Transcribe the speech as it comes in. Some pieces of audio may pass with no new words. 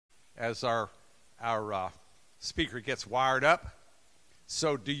as our speaker gets wired up.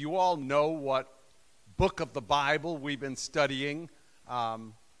 So do you all know what book of the Bible we've been studying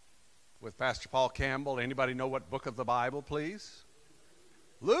with Pastor Paul Campbell? Anybody know what book of the Bible, please?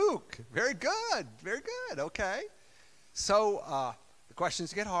 Luke. Very good. Very good. Okay. So the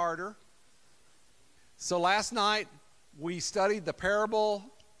questions get harder. So last night we studied the parable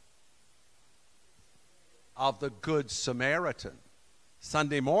of the Good Samaritan.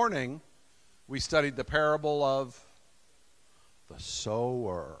 Sunday morning we studied the parable of the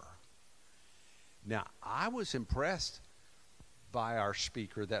sower. Now, I was impressed by our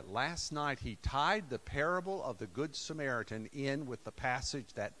speaker that last night he tied the parable of the Good Samaritan in with the passage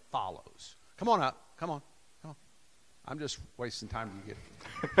that follows. Come on up. Come on. Come on. I'm just wasting time to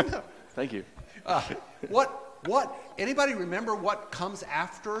get. Thank you. Anybody remember what comes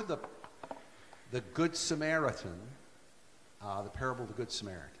after the Good Samaritan, the parable of the Good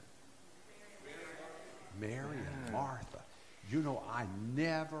Samaritan? Mary and Martha. You know, I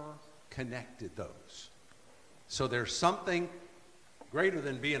never connected those. So there's something greater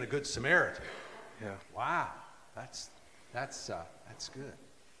than being a good Samaritan. Yeah. Wow, that's good.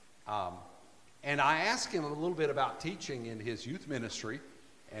 And I asked him a little bit about teaching in his youth ministry,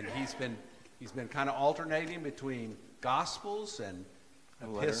 and he's been kind of alternating between Gospels and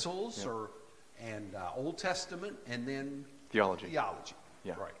epistles, and Old Testament, and then theology. Yeah,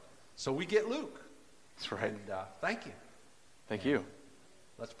 right. So we get Luke. That's right. And thank you. Thank you.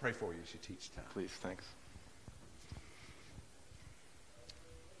 Let's pray for you as you teach tonight. Please, thanks.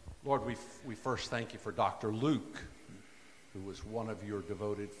 Lord, we first thank you for Dr. Luke, who was one of your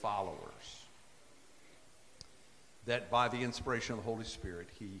devoted followers, that by the inspiration of the Holy Spirit,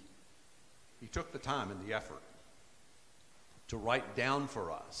 he took the time and the effort to write down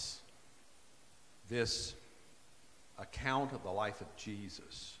for us this account of the life of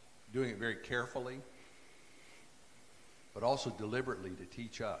Jesus, doing it very carefully, but also deliberately to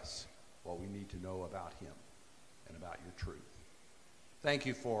teach us what we need to know about him and about your truth. Thank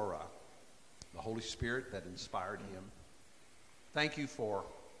you for the Holy Spirit that inspired him. Thank you for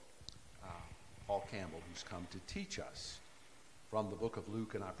Paul Campbell, who's come to teach us from the book of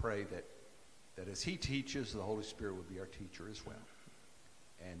Luke, and I pray that as he teaches, the Holy Spirit would be our teacher as well,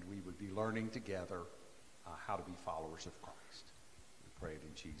 and we would be learning together how to be followers of Christ. We pray it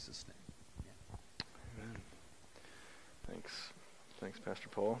in Jesus' name. Amen. Thanks, Pastor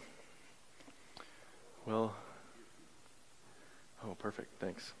Paul. Well, perfect.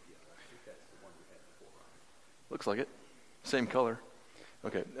 Thanks. Looks like it. Same color.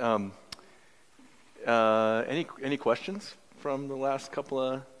 Okay. Any questions from the last couple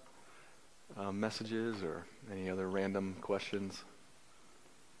of messages, or any other random questions?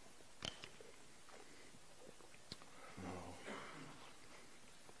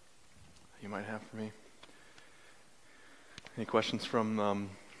 You might have for me. Any questions from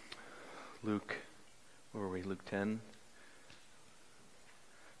Luke? Where were we? Luke 10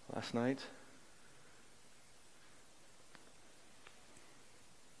 last night?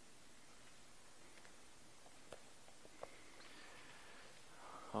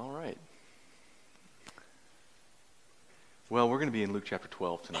 All right. Well, we're going to be in Luke chapter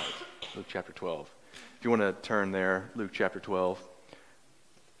 12 tonight. Luke chapter 12. If you want to turn there, Luke chapter 12.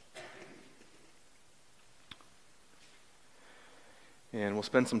 And we'll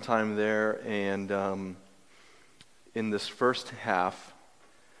spend some time there, and in this first half,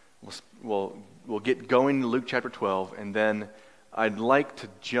 we'll get going to Luke chapter 12, and then I'd like to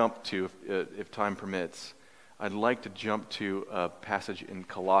jump to, if time permits, I'd like to jump to a passage in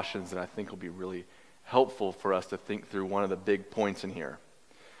Colossians that I think will be really helpful for us to think through one of the big points in here.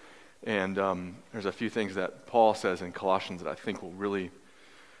 And there's a few things that Paul says in Colossians that I think will really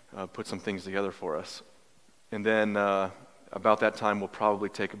put some things together for us. And then about that time, we'll probably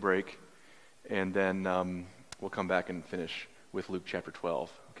take a break, and then we'll come back and finish with Luke chapter 12,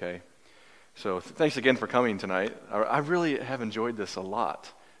 okay? So thanks again for coming tonight. I really have enjoyed this a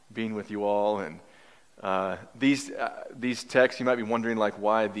lot, being with you all. And these texts, you might be wondering, like,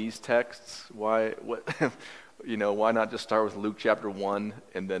 why these texts? Why not just start with Luke chapter 1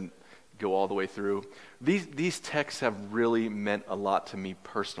 and then go all the way through? These texts have really meant a lot to me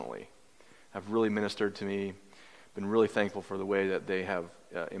personally, have really ministered to me. Been really thankful for the way that they have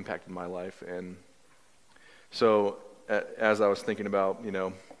impacted my life. And so as I was thinking about,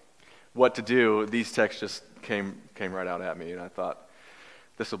 what to do, these texts just came right out at me, and I thought,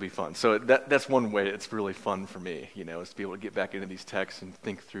 this will be fun. So that's one way it's really fun for me, is to be able to get back into these texts and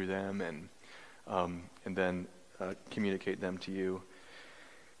think through them, and then communicate them to you.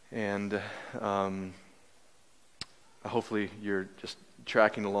 And hopefully you're just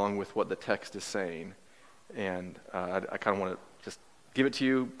tracking along with what the text is saying. And I kind of want to just give it to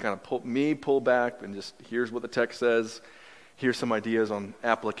you, kind of pull back, and just here's what the text says. Here's some ideas on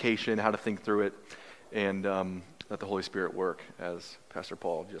application, how to think through it, and let the Holy Spirit work, as Pastor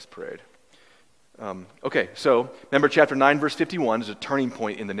Paul just prayed. Okay, so remember chapter 9, verse 51 is a turning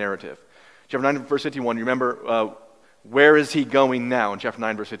point in the narrative. Chapter 9, verse 51, you remember where is he going now in chapter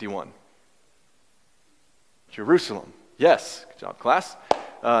 9, verse 51? Jerusalem. Yes, good job, class.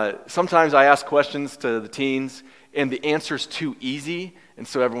 Sometimes I ask questions to the teens, and the answer's too easy, and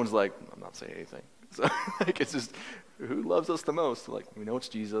so everyone's like, I'm not saying anything. So like, it's just, who loves us the most? Like, we know it's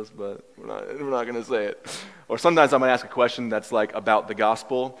Jesus, but we're not going to say it. Or sometimes I might ask a question that's like about the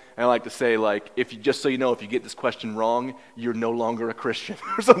gospel, and I like to say, like, just so you know, if you get this question wrong, you're no longer a Christian,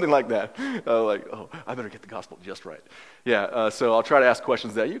 or something like that. Like, oh, I better get the gospel just right. Yeah, so I'll try to ask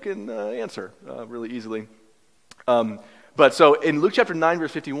questions that you can answer really easily. But so in Luke chapter 9,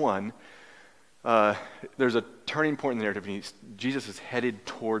 verse 51, there's a turning point in the narrative, and Jesus is headed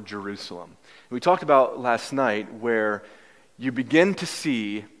toward Jerusalem. And we talked about last night where you begin to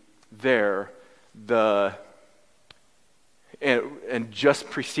see there and just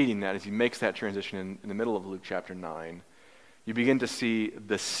preceding that, as he makes that transition in the middle of Luke chapter 9, you begin to see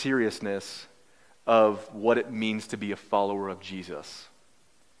the seriousness of what it means to be a follower of Jesus.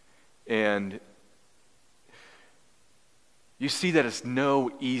 And you see that it's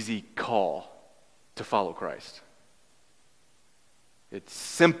no easy call to follow Christ. It's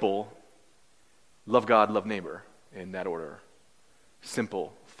simple, love God, love neighbor, in that order.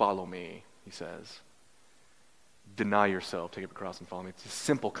 Simple, follow me, he says. Deny yourself, take up your cross and follow me. It's a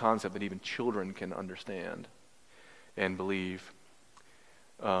simple concept that even children can understand and believe.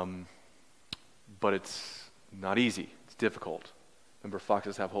 But it's not easy. It's difficult. Remember,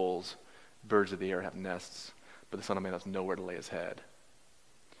 foxes have holes, birds of the air have nests, but the Son of Man has nowhere to lay his head.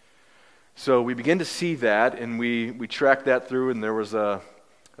 So we begin to see that, and we track that through, and there was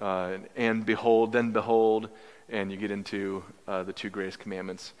and behold, then behold, and you get into the two greatest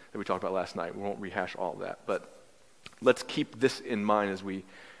commandments that we talked about last night. We won't rehash all of that, but let's keep this in mind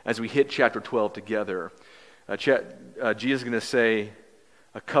as we hit chapter 12 together. Jesus is going to say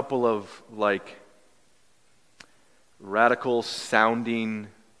a couple of radical sounding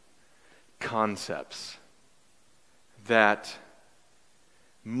concepts that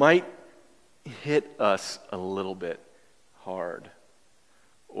might hit us a little bit hard,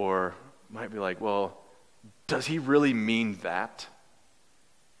 or might be like, well, does he really mean that?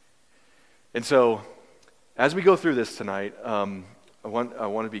 And so, as we go through this tonight, I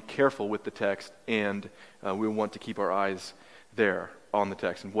want to be careful with the text, and we want to keep our eyes there on the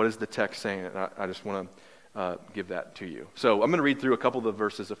text. And what is the text saying? And I just want to give that to you. So I'm going to read through a few of the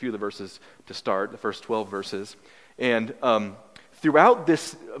verses to start, the first 12 verses. And throughout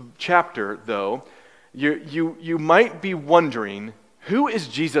this chapter, though, you might be wondering, who is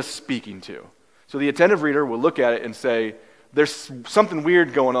Jesus speaking to? So the attentive reader will look at it and say, there's something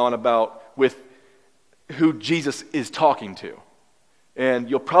weird going on with who Jesus is talking to. And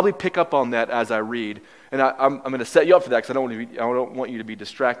you'll probably pick up on that as I read. And I'm going to set you up for that because I don't want you to be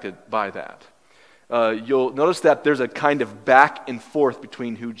distracted by that. You'll notice that there's a kind of back and forth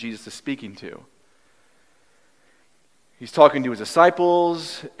between who Jesus is speaking to. He's talking to his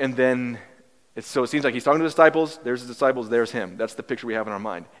disciples, and then it seems like he's talking to his disciples, there's his disciples, there's him. That's the picture we have in our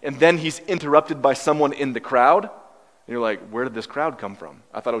mind. And then he's interrupted by someone in the crowd, and you're like, where did this crowd come from?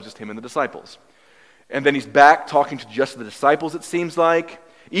 I thought it was just him and the disciples. And then he's back talking to just the disciples, it seems like.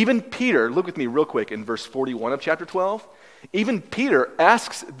 Even Peter, look with me real quick in verse 41 of chapter 12. Even Peter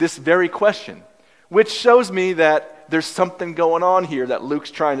asks this very question, which shows me that there's something going on here that Luke's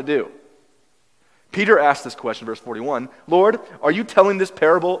trying to do. Peter asked this question, verse 41, Lord, are you telling this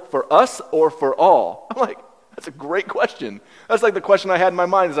parable for us or for all? I'm like, that's a great question. That's like the question I had in my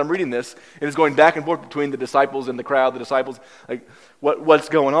mind as I'm reading this. And it's going back and forth between the disciples and the crowd, the disciples, like, what's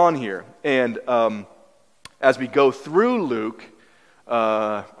going on here? And as we go through Luke,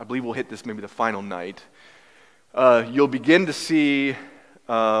 I believe we'll hit this maybe the final night, you'll begin to see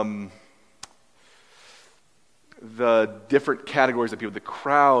the different categories of people. The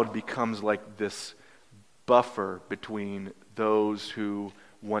crowd becomes like this buffer between those who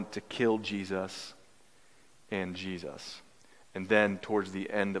want to kill Jesus and Jesus. And then towards the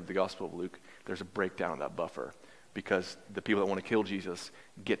end of the Gospel of Luke, there's a breakdown of that buffer because the people that want to kill Jesus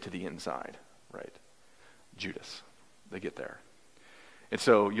get to the inside, right? Judas, they get there. And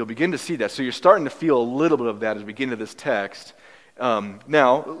so you'll begin to see that. So you're starting to feel a little bit of that as we get into this text.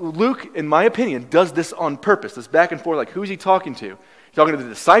 Now, Luke, in my opinion, does this on purpose, this back and forth, like who's he talking to? Is he talking to the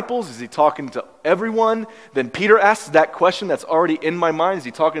disciples? Is he talking to everyone? Then Peter asks that question that's already in my mind. Is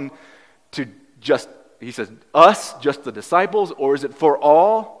he talking to just, he says, us, just the disciples, or is it for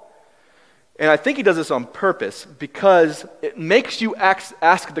all? And I think he does this on purpose because it makes you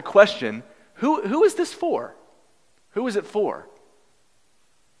ask the question, who is this for? Who is it for?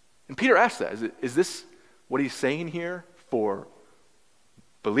 And Peter asks that. Is this what he's saying here? For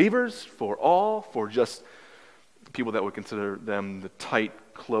believers? For all? For just people that would consider them the tight,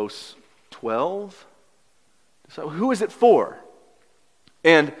 close 12? So who is it for?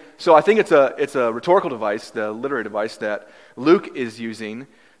 And so I think it's a rhetorical device, the literary device that Luke is using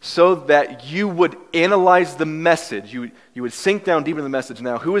so that you would analyze the message. You would sink down deep into the message.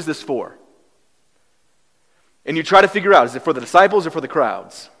 Now, who is this for? And you try to figure out, is it for the disciples or for the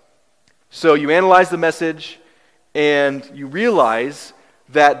crowds? So you analyze the message and you realize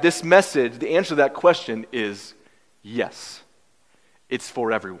that this message, the answer to that question is yes. It's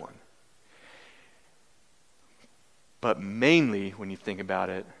for everyone. But mainly, when you think about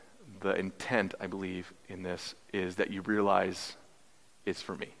it, the intent, I believe, in this is that you realize it's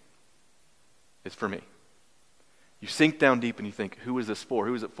for me. It's for me. You sink down deep and you think, who is this for?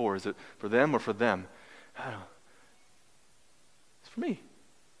 Who is it for? Is it for them or for them? I don't know. It's for me.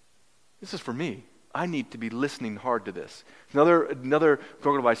 This is for me. I need to be listening hard to this. Another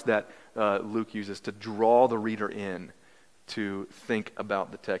rhetorical device that Luke uses to draw the reader in to think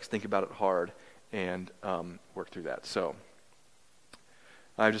about the text, think about it hard, and work through that. So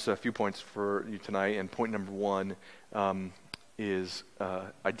I have just a few points for you tonight, and point number one is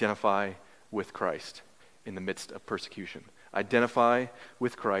identify with Christ in the midst of persecution. Identify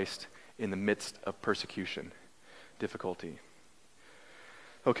with Christ in the midst of persecution, difficulty.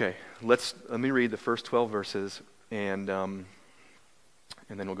 Okay, let me read the first 12 verses, and then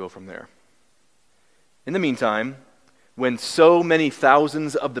we'll go from there. In the meantime, when so many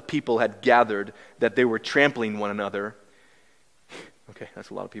thousands of the people had gathered that they were trampling one another, okay, that's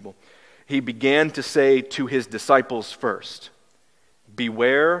a lot of people, he began to say to his disciples first,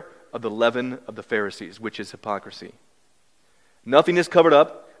 beware of the leaven of the Pharisees, which is hypocrisy. Nothing is covered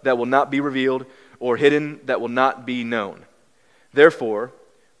up that will not be revealed, or hidden that will not be known. Therefore,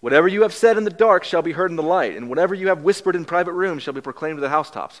 whatever you have said in the dark shall be heard in the light, and whatever you have whispered in private rooms shall be proclaimed to the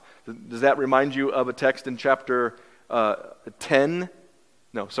housetops. Does that remind you of a text in chapter 8,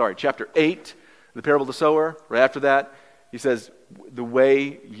 the parable of the sower? Right after that, he says, the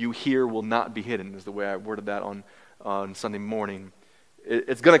way you hear will not be hidden, is the way I worded that on Sunday morning.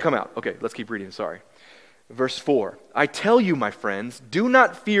 It's going to come out. Okay, let's keep reading, sorry. Verse 4, I tell you, my friends, do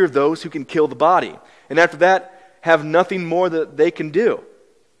not fear those who can kill the body, and after that have nothing more that they can do.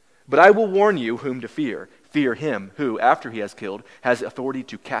 But I will warn you whom to fear. Fear him who, after he has killed, has authority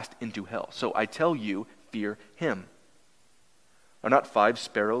to cast into hell. So I tell you, fear him. Are not 5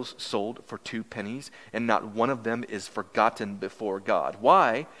 sparrows sold for 2 pennies, and not one of them is forgotten before God?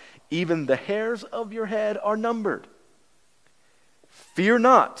 Why? Even the hairs of your head are numbered. Fear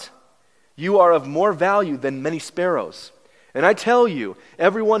not. You are of more value than many sparrows. And I tell you,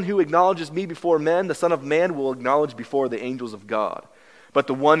 everyone who acknowledges me before men, the Son of Man will acknowledge before the angels of God. But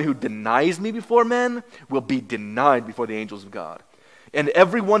the one who denies me before men will be denied before the angels of God. And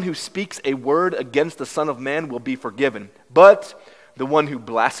everyone who speaks a word against the Son of Man will be forgiven. But the one who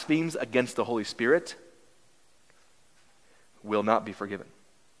blasphemes against the Holy Spirit will not be forgiven.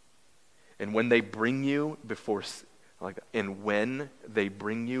 And when they bring you before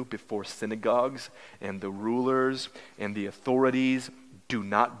synagogues and the rulers and the authorities, do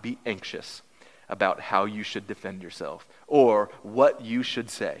not be anxious about how you should defend yourself or what you should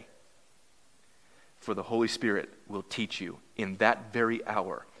say. For the Holy Spirit will teach you in that very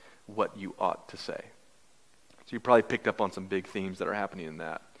hour what you ought to say. So you probably picked up on some big themes that are happening in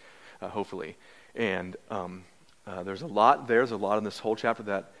that, hopefully. And there's a lot there. There's a lot in this whole chapter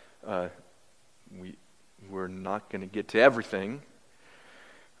that we're not going to get to everything.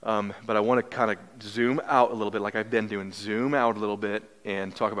 But I want to kind of zoom out a little bit, like I've been doing. Zoom out a little bit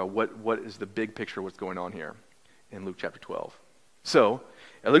and talk about what is the big picture of what's going on here in Luke chapter 12. So,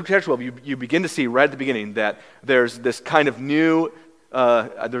 in Luke chapter 12, you begin to see right at the beginning that there's this kind of new,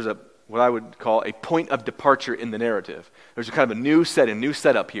 what I would call a point of departure in the narrative. There's a kind of a new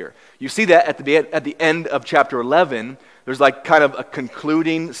setup here. You see that at the end of chapter 11. There's like kind of a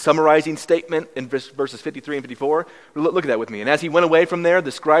concluding, summarizing statement in verses 53 and 54. Look at that with me. And as he went away from there,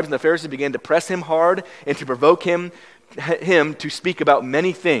 the scribes and the Pharisees began to press him hard and to provoke him to speak about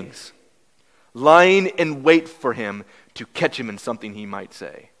many things, lying in wait for him to catch him in something he might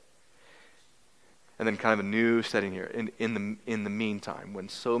say. and then kind of a new setting here. In the meantime, when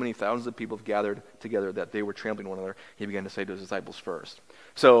so many thousands of people have gathered together that they were trampling one another, he began to say to his disciples first.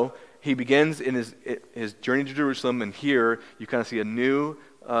 So he begins in his journey to Jerusalem, and here you kind of see a new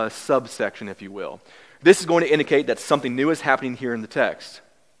subsection, if you will. This is going to indicate that something new is happening here in the text.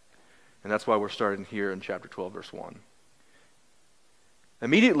 And that's why we're starting here in chapter 12, verse 1.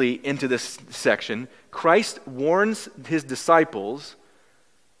 Immediately into this section, Christ warns his disciples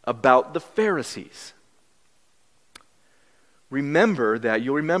about the Pharisees. You'll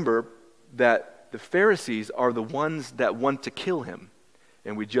remember that the Pharisees are the ones that want to kill him.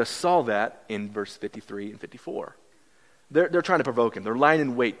 And we just saw that in verse 53 and 54. They're trying to provoke him. They're lying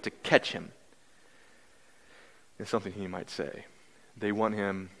in wait to catch him. It's something he might say. They want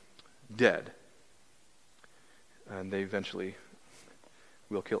him dead. And they eventually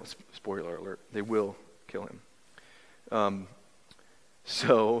will kill him. Spoiler alert. They will kill him.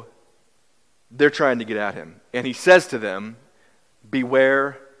 So they're trying to get at him. And he says to them,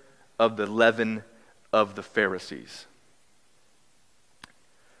 beware of the leaven of the Pharisees.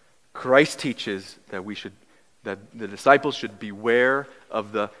 Christ teaches that the disciples should beware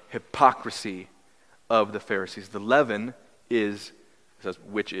of the hypocrisy of the Pharisees. The leaven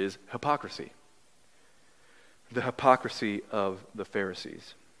which is hypocrisy. The hypocrisy of the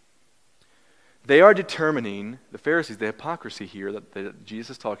Pharisees. They are determining, the Pharisees, the hypocrisy here that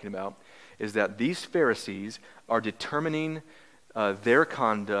Jesus is talking about, is that these Pharisees are determining their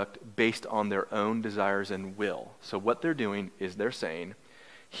conduct based on their own desires and will. So what they're doing is they're saying,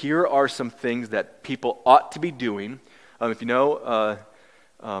 here are some things that people ought to be doing. If you know,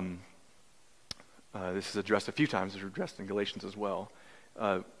 this is addressed a few times, it's addressed in Galatians as well,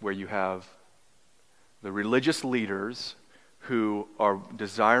 where you have the religious leaders who are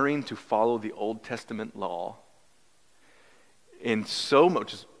desiring to follow the Old Testament law, and so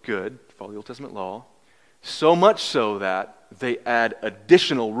much is good, follow the Old Testament law, so much so that they add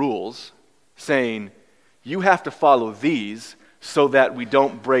additional rules saying, you have to follow these so that we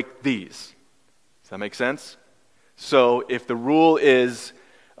don't break these. Does that make sense? So if the rule is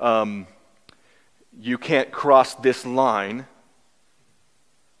you can't cross this line,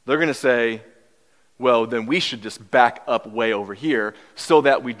 they're going to say, well, then we should just back up way over here so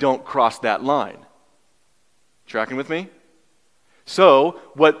that we don't cross that line. Tracking with me? So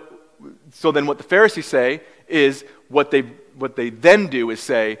then what the Pharisees say is, what they then do is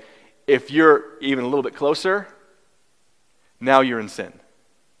say, if you're even a little bit closer, now you're in sin.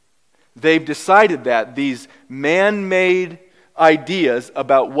 They've decided that these man-made ideas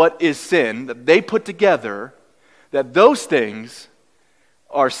about what is sin that they put together, that those things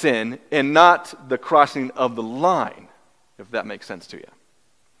are sin and not the crossing of the line, if that makes sense to you.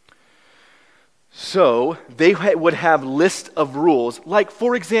 So they would have lists of rules, like,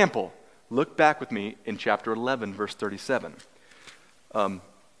 for example, look back with me in chapter 11, verse 37.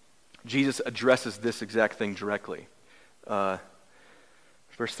 Jesus addresses this exact thing directly. Verse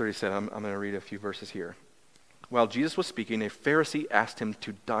 37, I'm going to read a few verses here. While Jesus was speaking, a Pharisee asked him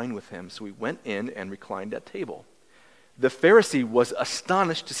to dine with him, so he went in and reclined at table. The Pharisee was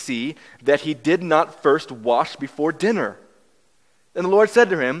astonished to see that he did not first wash before dinner. And the Lord said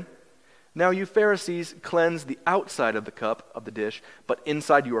to him, now you Pharisees cleanse the outside of the cup of the dish, but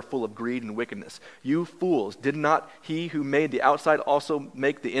inside you are full of greed and wickedness. You fools, did not he who made the outside also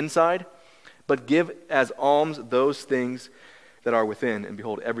make the inside? But give as alms those things that are within, and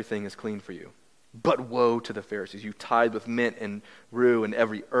behold, everything is clean for you. But woe to the Pharisees, you tithe with mint and rue and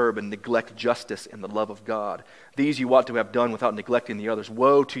every herb, and neglect justice and the love of God. These you ought to have done without neglecting the others.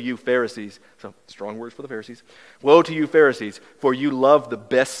 Woe to you Pharisees. So, strong words for the Pharisees. Woe to you Pharisees, for you love the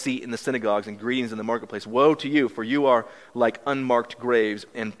best seat in the synagogues and greetings in the marketplace. Woe to you, for you are like unmarked graves,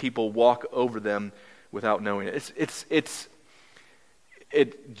 and people walk over them without knowing it. It's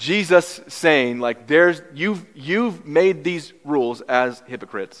Jesus saying, like, you've made these rules as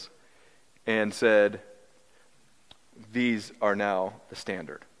hypocrites, and said, these are now the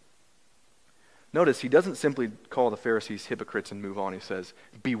standard. Notice, he doesn't simply call the Pharisees hypocrites and move on. He says,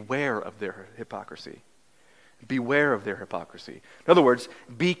 beware of their hypocrisy. Beware of their hypocrisy. In other words,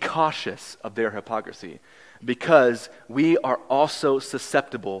 be cautious of their hypocrisy, because we are also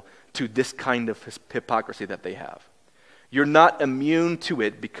susceptible to this kind of hypocrisy that they have. You're not immune to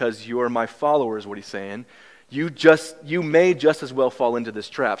it because you're my followers, what he's saying. You may just as well fall into this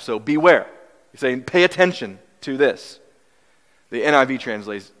trap, so beware. He's saying, pay attention to this. The NIV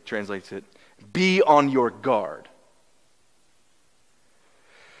translates it, be on your guard.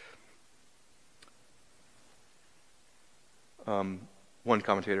 One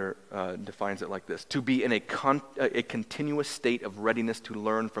commentator defines it like this: to be in a continuous state of readiness to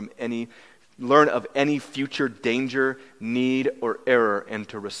learn from any learn of any future danger, need, or error, and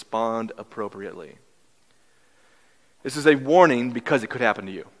to respond appropriately. This is a warning because it could happen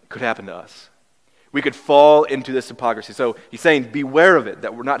to you. It could happen to us. We could fall into this hypocrisy. So he's saying, beware of it,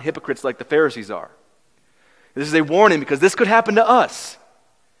 that we're not hypocrites like the Pharisees are. This is a warning because this could happen to us.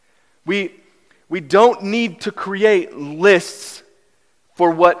 We don't need to create lists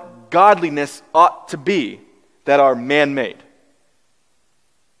for what godliness ought to be that are man-made.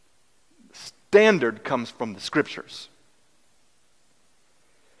 Standard comes from the Scriptures.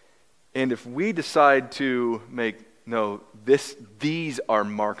 And if we decide to make, no, these are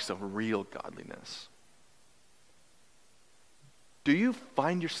marks of real godliness, do you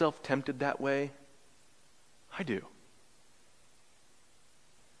find yourself tempted that way? I do.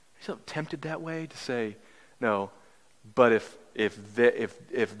 So tempted that way to say, no, but if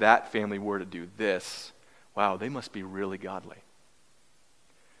that family were to do this, wow, they must be really godly.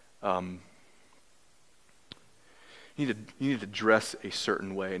 You need to dress a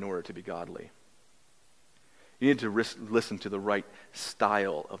certain way in order to be godly. You need to listen to the right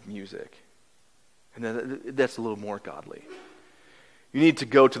style of music, and that's a little more godly. You need to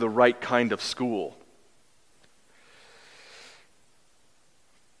go to the right kind of school.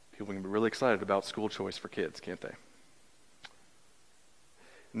 People can be really excited about school choice for kids, can't they?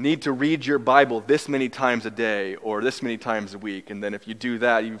 Need to read your Bible this many times a day or this many times a week, and then if you do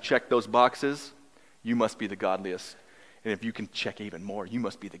that, you check those boxes, you must be the godliest. And if you can check even more, you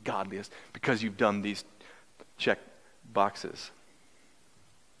must be the godliest because you've done these check boxes.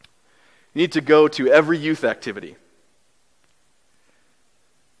 You need to go to every youth activity.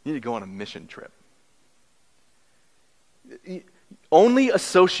 You need to go on a mission trip. Only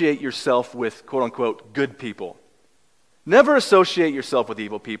associate yourself with, quote-unquote, good people. Never associate yourself with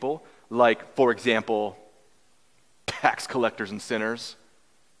evil people, like, for example, tax collectors and sinners.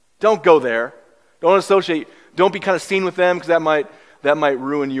 Don't go there. Don't associate. Don't be kind of seen with them because that might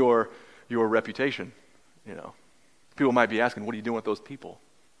ruin your reputation. You know, people might be asking, "What are you doing with those people?"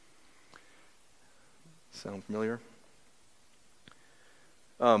 Sound familiar?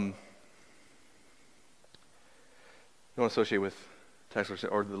 Don't associate with tax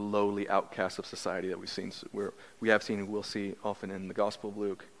collectors or the lowly outcasts of society that we have seen and will see often in the Gospel of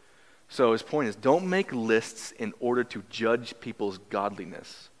Luke. So his point is, don't make lists in order to judge people's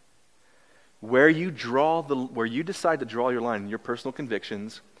godliness. Where you decide to draw your line in your personal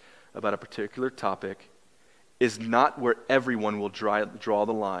convictions about a particular topic is not where everyone will draw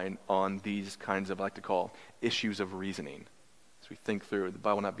the line on these kinds of, I like to call, issues of reasoning. As we think through, the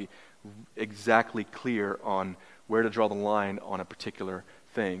Bible will not be exactly clear on where to draw the line on a particular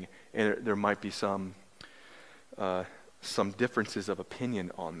thing, and there might be some differences of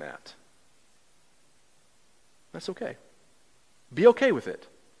opinion on that. That's okay. Be okay with it.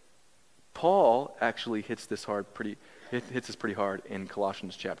 Paul actually hits this pretty hard in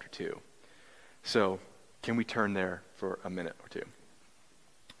Colossians chapter 2. So, can we turn there for a minute or two?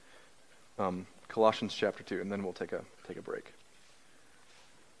 Colossians chapter 2, and then we'll take a break.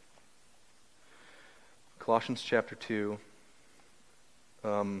 Colossians chapter 2.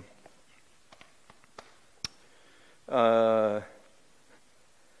 Colossians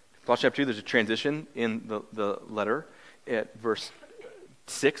chapter 2, there's a transition in the letter at verse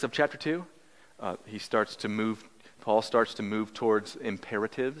 6 of chapter 2. Paul starts to move towards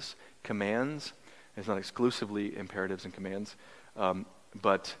imperatives, commands. It's not exclusively imperatives and commands,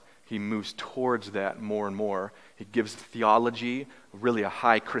 but he moves towards that more and more. He gives theology, really a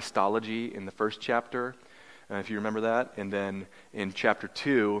high Christology in the first chapter, if you remember that. And then in chapter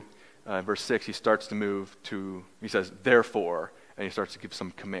 2, verse 6, he starts to move to, he says, therefore, and he starts to give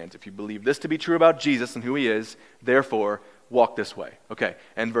some commands. If you believe this to be true about Jesus and who he is, therefore, walk this way. Okay,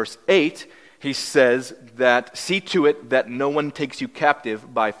 and verse 8, he says that, see to it that no one takes you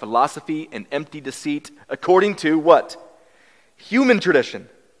captive by philosophy and empty deceit, according to what? Human tradition.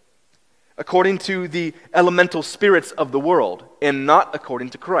 According to the elemental spirits of the world, and not according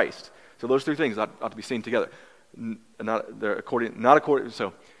to Christ. So those three things ought to be seen together.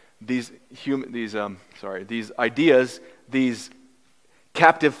 So these ideas, these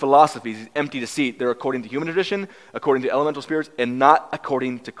captive philosophies, these empty deceit, they're according to human tradition, according to elemental spirits, and not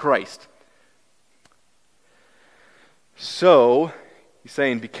according to Christ. So, he's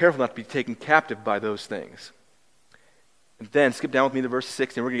saying, be careful not to be taken captive by those things. And then, skip down with me to verse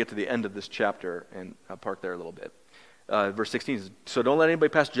 6, and we're going to get to the end of this chapter, and I'll park there a little bit. Verse 16 is, so don't let anybody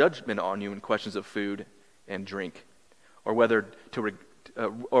pass judgment on you in questions of food and drink, or whether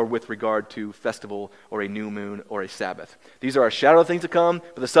or with regard to festival or a new moon or a Sabbath. These are a shadow of things to come,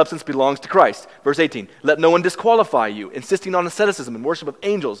 but the substance belongs to Christ. Verse 18, let no one disqualify you, insisting on asceticism and worship of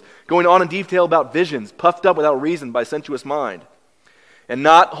angels, going on in detail about visions, puffed up without reason by sensuous mind, and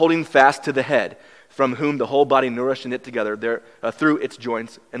not holding fast to the head, from whom the whole body nourished and knit together there, through its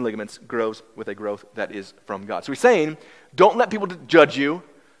joints and ligaments grows with a growth that is from God. So he's saying, don't let people judge you.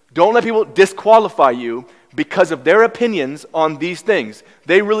 Don't let people disqualify you because of their opinions on these things.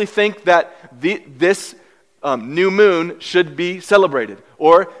 They really think that this new moon should be celebrated,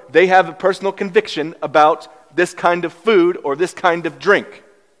 or they have a personal conviction about this kind of food or this kind of drink.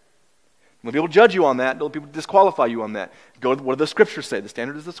 When people judge you on that, don't let people disqualify you on that. Go to what do the scriptures say? The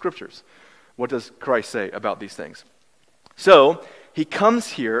standard is the scriptures. What does Christ say about these things? So he comes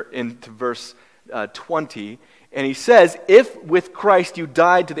here into verse 20, and he says, if with Christ you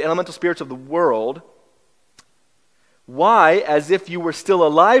died to the elemental spirits of the world, why, as if you were still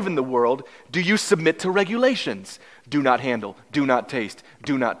alive in the world, do you submit to regulations? Do not handle, do not taste,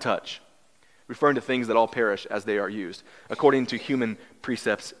 do not touch. Referring to things that all perish as they are used, according to human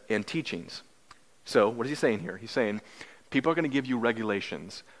precepts and teachings. So, what is he saying here? He's saying, people are going to give you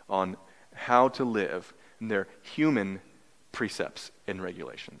regulations on how to live, and they're human precepts and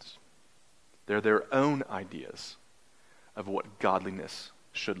regulations. They're their own ideas of what godliness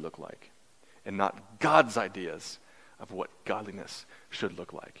should look like, and not God's ideas of what godliness should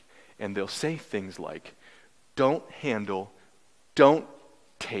look like. And they'll say things like, don't handle, don't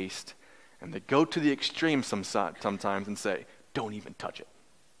taste, and they go to the extreme sometimes and say, don't even touch it.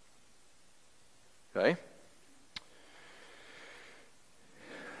 Okay?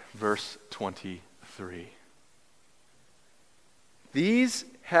 Verse 23. These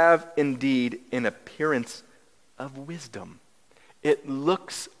have indeed an appearance of wisdom. It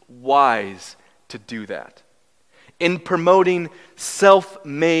looks wise to do that. In promoting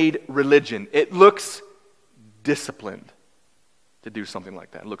self-made religion, it looks disciplined to do something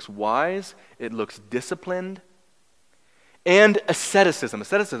like that. It looks wise, it looks disciplined, and asceticism.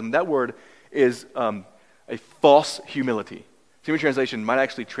 Asceticism, that word is a false humility. Human translation might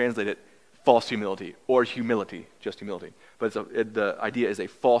actually translate it false humility or humility, just humility. But the idea is a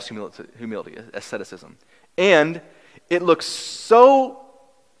false humility, asceticism. And it looks so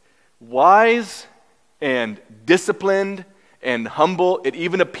wise and disciplined and humble, it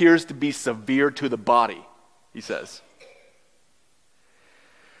even appears to be severe to the body, he says.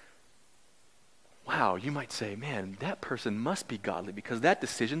 Wow, you might say, man, that person must be godly because that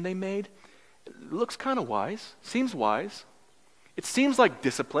decision they made looks kind of wise, seems wise. It seems like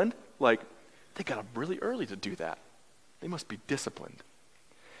disciplined, like they got up really early to do that. They must be disciplined.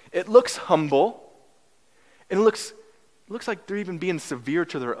 It looks humble, and it looks like they're even being severe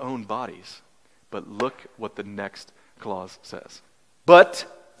to their own bodies. But look what the next clause says. But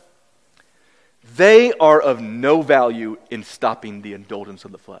they are of no value in stopping the indulgence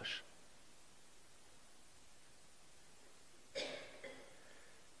of the flesh.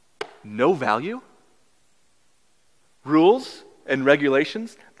 No value? Rules and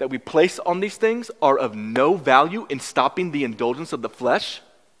regulations that we place on these things are of no value in stopping the indulgence of the flesh?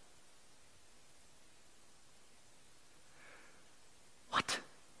 What?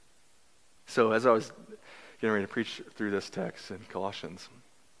 So as I was getting ready to preach through this text in Colossians,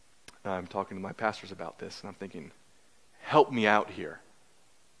 I'm talking to my pastors about this, and I'm thinking, help me out here.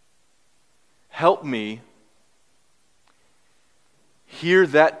 Help me hear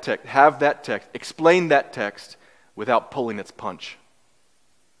that text, have that text, explain that text without pulling its punch.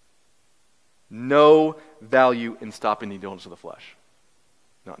 No value in stopping the indulgence of the flesh.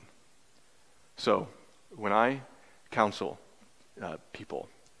 None. So, when I counsel people,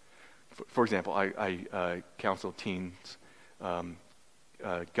 for example, I counsel teens,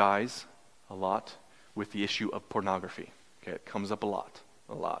 guys, a lot with the issue of pornography. Okay, it comes up a lot.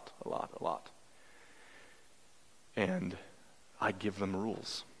 And I give them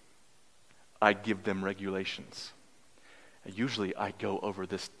rules. I give them regulations. Usually I go over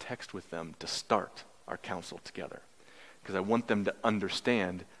this text with them to start our counsel together because I want them to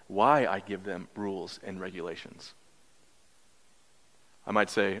understand why I give them rules and regulations. I might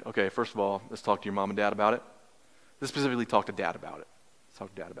say, okay, first of all, let's talk to your mom and dad about it. Let's specifically talk to dad about it. Let's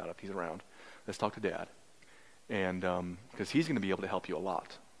talk to dad about it if he's around. Let's talk to dad. And because he's going to be able to help you a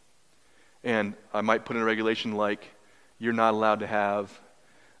lot. And I might put in a regulation like you're not allowed to have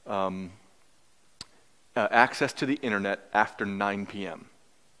access to the internet after 9 p.m.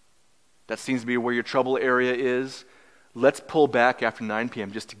 That seems to be where your trouble area is. Let's pull back after 9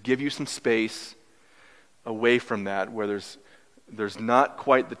 p.m. just to give you some space away from that where there's not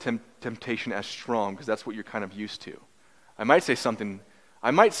quite the temptation as strong because that's what you're kind of used to. I might say something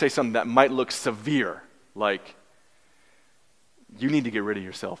I might say something that might look severe, like, you need to get rid of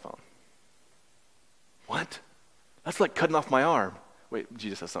your cell phone. What? That's like cutting off my arm. Wait,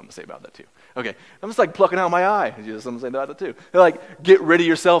 Jesus has something to say about that too. Okay, I'm just like plucking out my eye. Jesus has something to say about that too. They're like, get rid of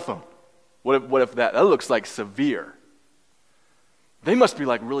your cell phone. What if that looks like severe? They must be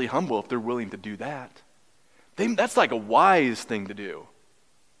like really humble if they're willing to do that. That's like a wise thing to do.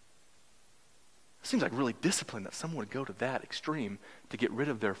 It seems like really disciplined that someone would go to that extreme to get rid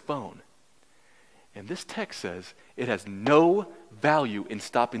of their phone. And this text says it has no value in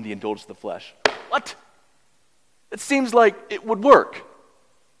stopping the indulgence of the flesh. What? It seems like it would work.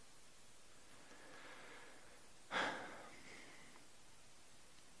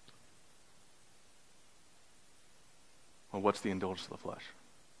 Well, what's the indulgence of the flesh?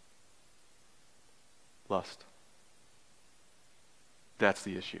 Lust. That's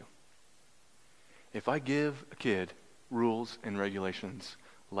the issue. If I give a kid rules and regulations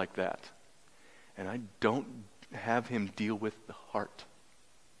like that, and I don't have him deal with the heart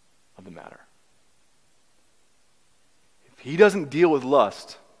of the matter, if he doesn't deal with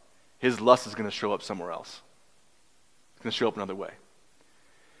lust, his lust is going to show up somewhere else. It's going to show up another way.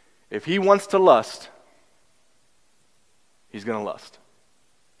 If he wants to lust, he's going to lust.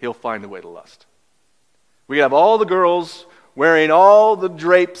 He'll find a way to lust. We have all the girls wearing all the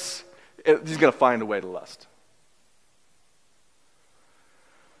drapes. He's going to find a way to lust.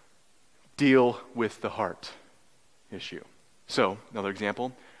 Deal with the heart issue. So, another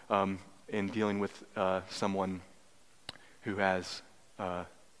example, in dealing with someone who has,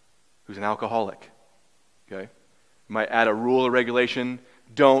 who's an alcoholic. Okay, you might add a rule or regulation: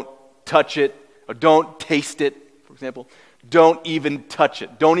 don't touch it, or don't taste it. For example, don't even touch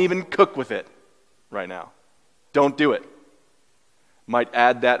it. Don't even cook with it right now. Don't do it. Might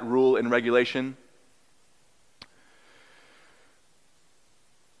add that rule and regulation.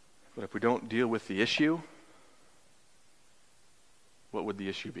 But if we don't deal with the issue, what would the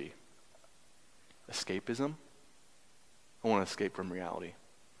issue be? Escapism? I want to escape from reality.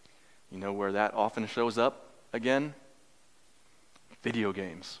 You know where that often shows up again? Video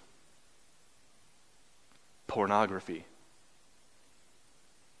games. Pornography.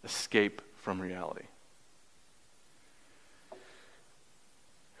 Escape from reality.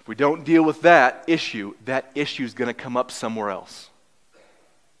 If we don't deal with that issue is going to come up somewhere else.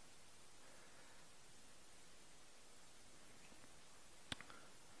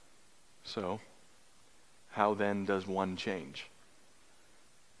 So, how then does one change?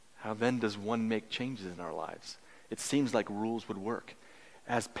 How then does one make changes in our lives? It seems like rules would work.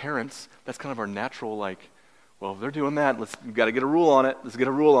 As parents, that's kind of our natural, like, well, if they're doing that, we've got to get a rule on it. Let's get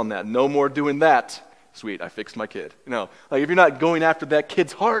a rule on that. No more doing that. Sweet, I fixed my kid. You know, like if you're not going after that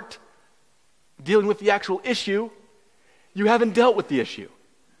kid's heart, dealing with the actual issue, you haven't dealt with the issue.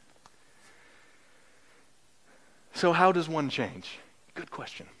 So how does one change? Good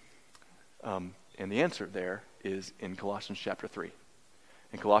question. And the answer there is in Colossians chapter 3.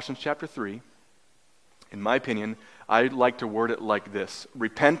 In Colossians chapter 3, in my opinion, I like to word it like this: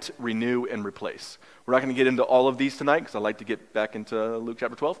 repent, renew, and replace. We're not going to get into all of these tonight because I like to get back into Luke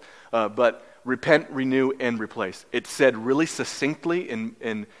chapter 12. But repent, renew, and replace. It's said really succinctly,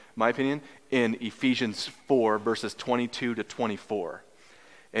 in my opinion, in Ephesians 4, verses 22 to 24.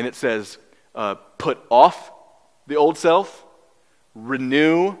 And it says, put off the old self,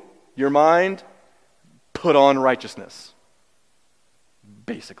 renew your mind, put on righteousness.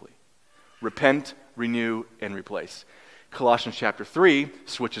 Basically. Repent, renew, and replace. Colossians chapter 3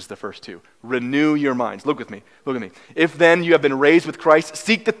 switches the first two. Renew your minds. Look with me. Look at me. If then you have been raised with Christ,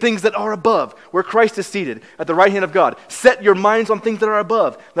 seek the things that are above, where Christ is seated at the right hand of God. Set your minds on things that are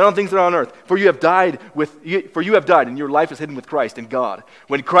above, not on things that are on earth. For you have died, and your life is hidden with Christ in God.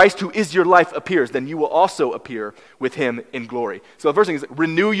 When Christ, who is your life, appears, then you will also appear with him in glory. So the first thing is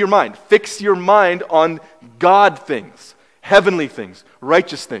renew your mind. Fix your mind on God things, heavenly things,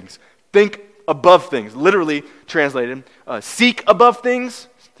 righteous things. Think above things, literally translated. Seek above things,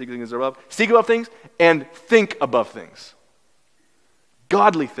 seek above things, and think above things.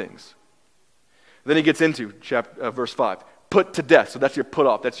 Godly things. Then he gets into verse 5. Put to death. So that's your put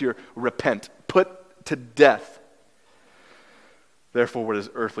off. That's your repent. Put to death. Therefore, what is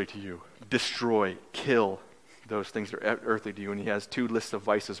earthly to you? Destroy, kill those things that are earthly to you. And he has two lists of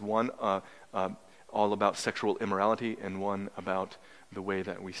vices. One all about sexual immorality, and one about the way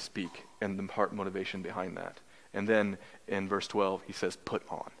that we speak and the heart motivation behind that. And then in verse 12, he says, put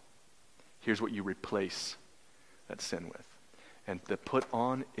on. Here's what you replace that sin with. And the put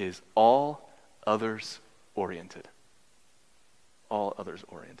on is all others oriented. All others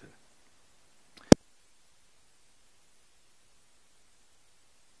oriented.